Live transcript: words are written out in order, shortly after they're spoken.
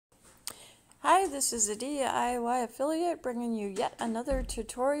Hi, this is a DIY affiliate bringing you yet another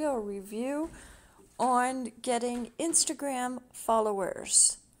tutorial review on getting Instagram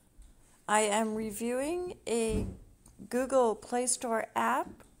followers. I am reviewing a Google Play Store app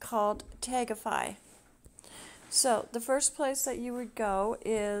called Tagify. So the first place that you would go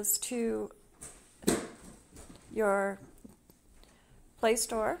is to your Play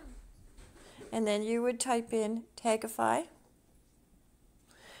Store, and then you would type in Tagify,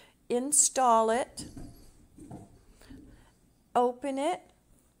 install it, open it,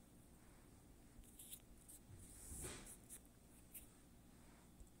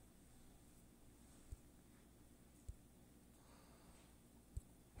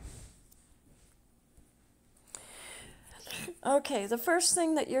 okay, the first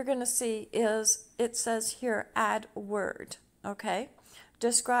thing that you're going to see is it says here, add word, okay?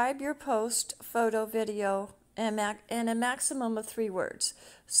 Describe your post, photo, video, and a maximum of 3 words.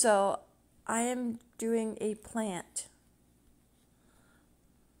 So I am doing a plant,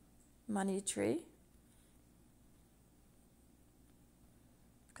 money tree,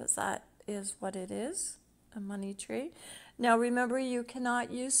 because that is what it is, a money tree. Now remember, you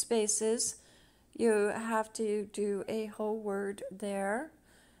cannot use spaces. You have to do a whole word there,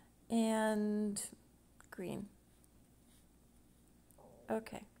 and green.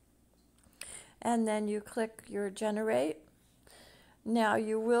 Okay. And then you click your generate. Now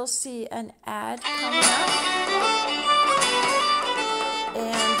you will see an ad coming up,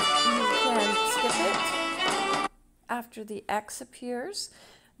 and you can skip it after the X appears.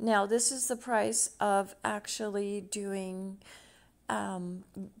 Now this is the price of actually doing,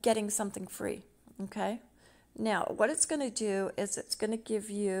 getting something free. Okay, now what it's going to do is it's going to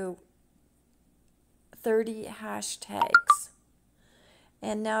give you 30 hashtags,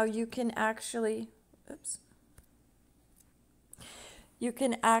 and now you can actually, you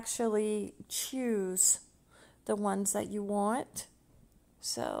can actually choose the ones that you want.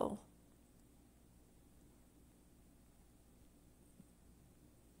 So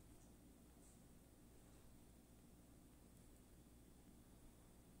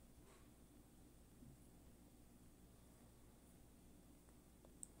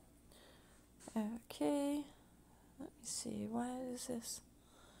okay, let me see, what is this?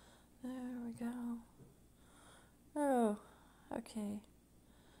 There we go. Oh, okay.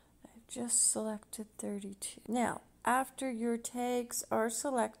 I've just selected 32. Now, after your tags are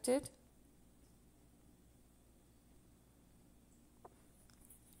selected,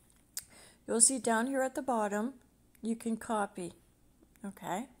 you'll see down here at the bottom, you can copy,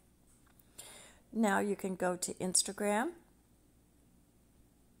 okay? Now you can go to Instagram.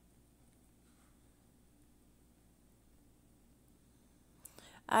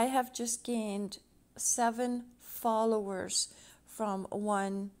 I have just gained 7 followers from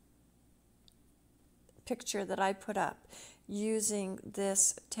one picture that I put up using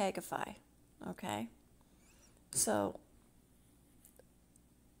this Tagify, okay? So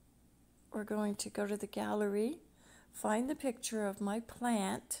we're going to go to the gallery, find the picture of my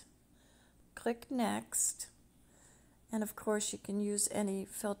plant, click next, and of course you can use any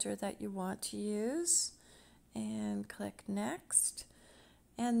filter that you want to use, and click next.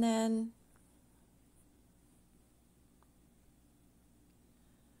 And then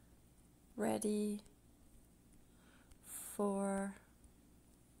ready for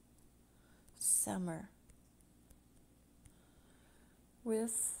summer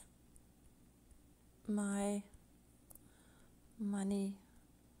with my money,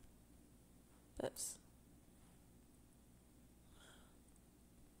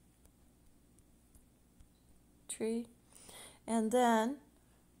 tree. And then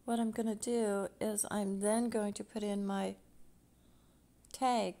what I'm going to do is I'm then going to put in my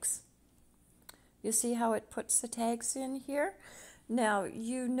tags. You see how it puts the tags in here? Now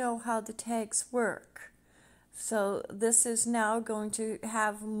you know how the tags work. So this is now going to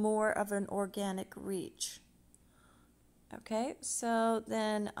have more of an organic reach. Okay, so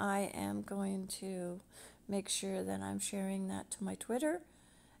then I am going to make sure that I'm sharing that to my Twitter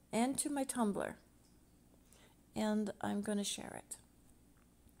and to my Tumblr. And I'm going to share it.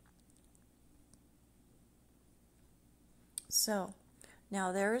 So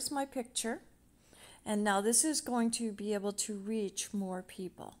now there is my picture, and now this is going to be able to reach more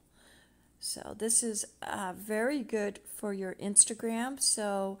people. So this is very good for your Instagram.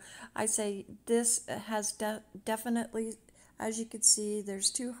 So I say this has definitely, as you can see, there's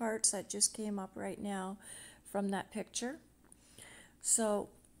 2 hearts that just came up right now from that picture. So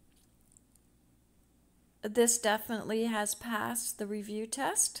this definitely has passed the review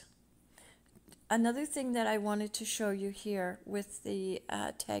test. Another thing that I wanted to show you here with the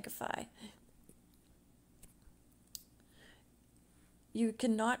Tagify you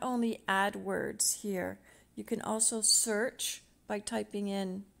can not only add words here, you can also search by typing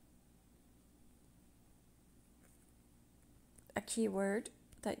in a keyword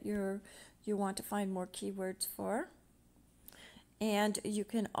that you want to find more keywords for. And you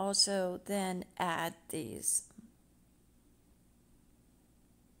can also then add these.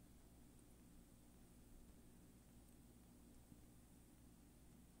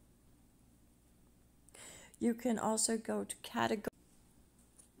 You can also go to category.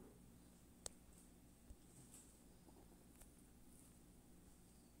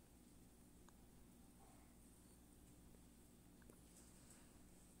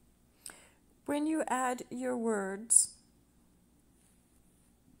 When you add your words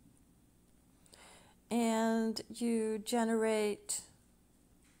and you generate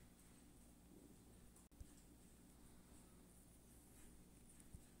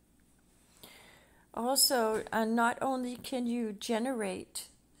also, not only can you generate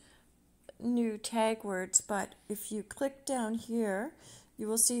new tag words, but if you click down here, you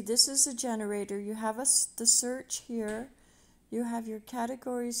will see this is a generator. You have the search here, you have your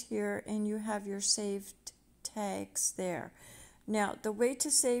categories here, and you have your saved tags there. Now, the way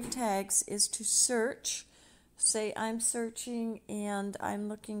to save tags is to search. Say I'm searching and I'm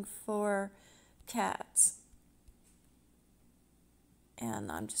looking for cats.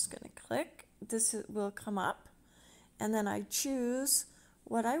 And I'm just going to click. This will come up. And then I choose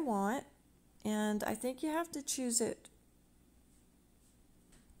what I want. And I think you have to choose it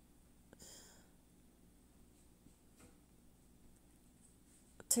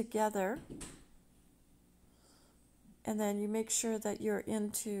together. And then you make sure that you're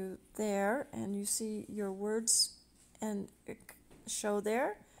into there and you see your words and show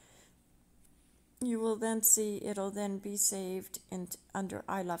there. You will then see it'll then be saved under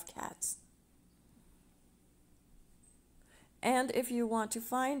I Love Cats. And if you want to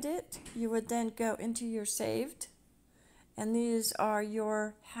find it, you would then go into your saved, and these are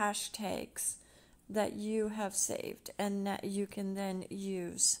your hashtags that you have saved and that you can then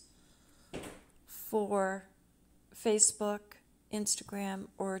use for Facebook, Instagram,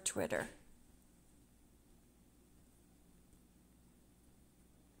 or Twitter.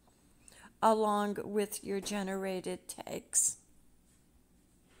 Along with your generated tags.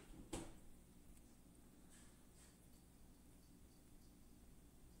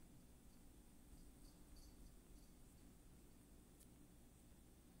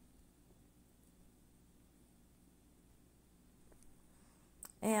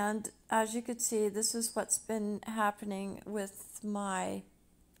 And as you could see, this is what's been happening with my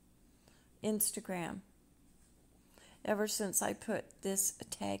Instagram ever since I put this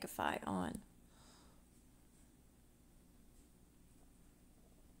Tagify on.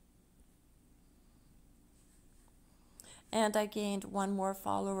 And I gained one more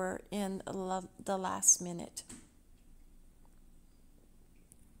follower in the last minute.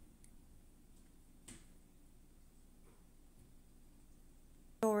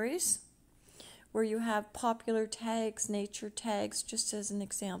 Stories where you have popular tags, nature tags, just as an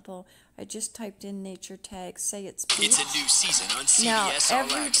example. I just typed in nature tags, say it's beach. It's a new season on CBS now, All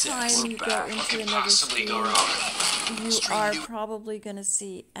every Access. time you go into another screen, you are probably going to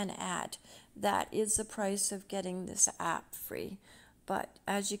see an ad. That is the price of getting this app free. But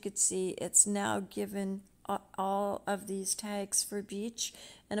as you could see, it's now given all of these tags for beach.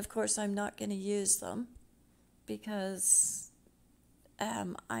 And of course, I'm not going to use them because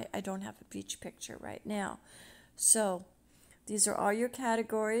I don't have a beach picture right now. So these are all your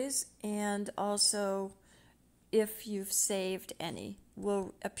categories, and also if you've saved any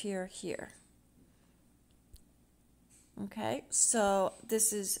will appear here. Okay, so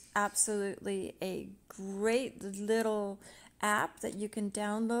this is absolutely a great little app that you can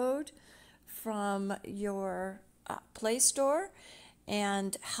download from your Play Store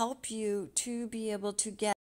and help you to be able to get